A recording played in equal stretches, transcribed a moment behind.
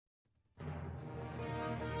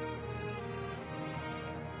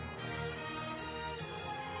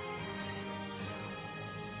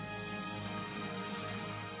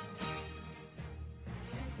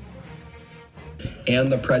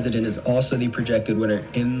And the president is also the projected winner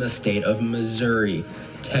in the state of Missouri.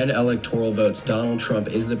 10 electoral votes. Donald Trump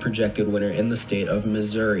is the projected winner in the state of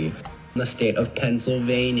Missouri. In the state of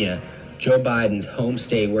Pennsylvania, Joe Biden's home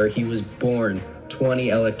state where he was born, 20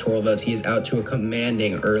 electoral votes. He is out to a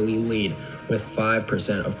commanding early lead with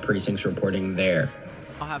 5% of precincts reporting there.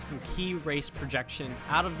 I'll have some key race projections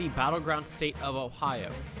out of the battleground state of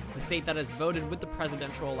Ohio, the state that has voted with the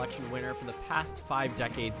presidential election winner for the past 5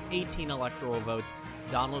 decades, 18 electoral votes.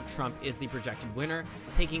 Donald Trump is the projected winner.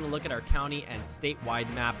 Taking a look at our county and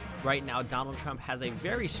statewide map, right now Donald Trump has a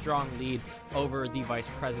very strong lead over the vice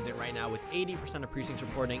president right now, with 80% of precincts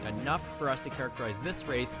reporting, enough for us to characterize this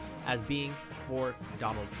race as being for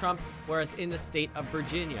Donald Trump. Whereas in the state of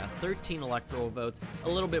Virginia, 13 electoral votes, a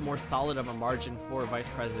little bit more solid of a margin for Vice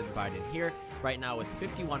President Biden here. Right now with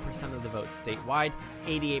 51% of the votes statewide,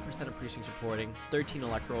 88% of precincts reporting, 13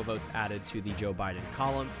 electoral votes added to the Joe Biden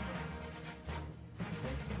column.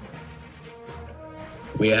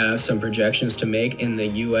 We have some projections to make in the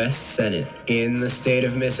U.S. Senate. In the state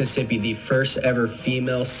of Mississippi, the first ever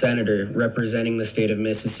female senator representing the state of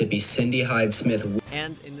Mississippi, Cindy Hyde-Smith.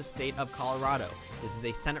 And in the state of Colorado, this is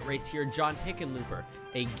a Senate race here, John Hickenlooper,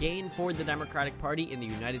 a gain for the Democratic Party in the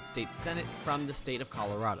United States Senate from the state of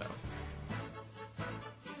Colorado.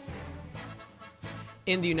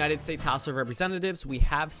 In the United States House of Representatives, we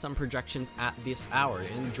have some projections at this hour.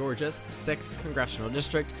 In Georgia's 6th Congressional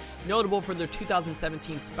District, notable for their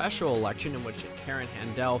 2017 special election in which Karen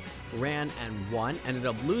Handel ran and won, ended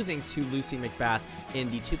up losing to Lucy McBath in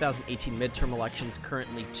the 2018 midterm elections,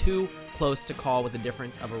 currently too close to call with a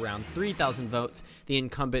difference of around 3,000 votes. The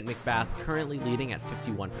incumbent McBath currently leading at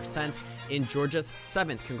 51%. In Georgia's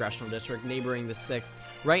 7th Congressional District, neighboring the 6th,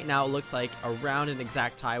 right now it looks like around an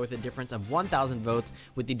exact tie with a difference of 1,000 votes,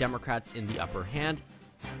 with the Democrats in the upper hand.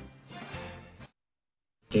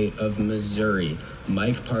 State of Missouri,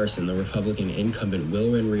 Mike Parson, the Republican incumbent,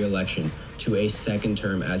 will win re-election to a second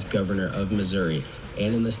term as governor of Missouri.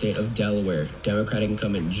 And in the state of Delaware, Democratic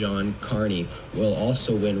incumbent John Carney will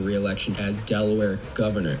also win re-election as Delaware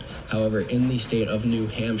governor. However, in the state of New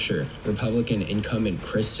Hampshire, Republican incumbent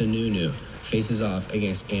Chris Sununu faces off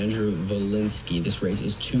against Andrew Volinsky. This race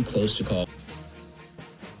is too close to call.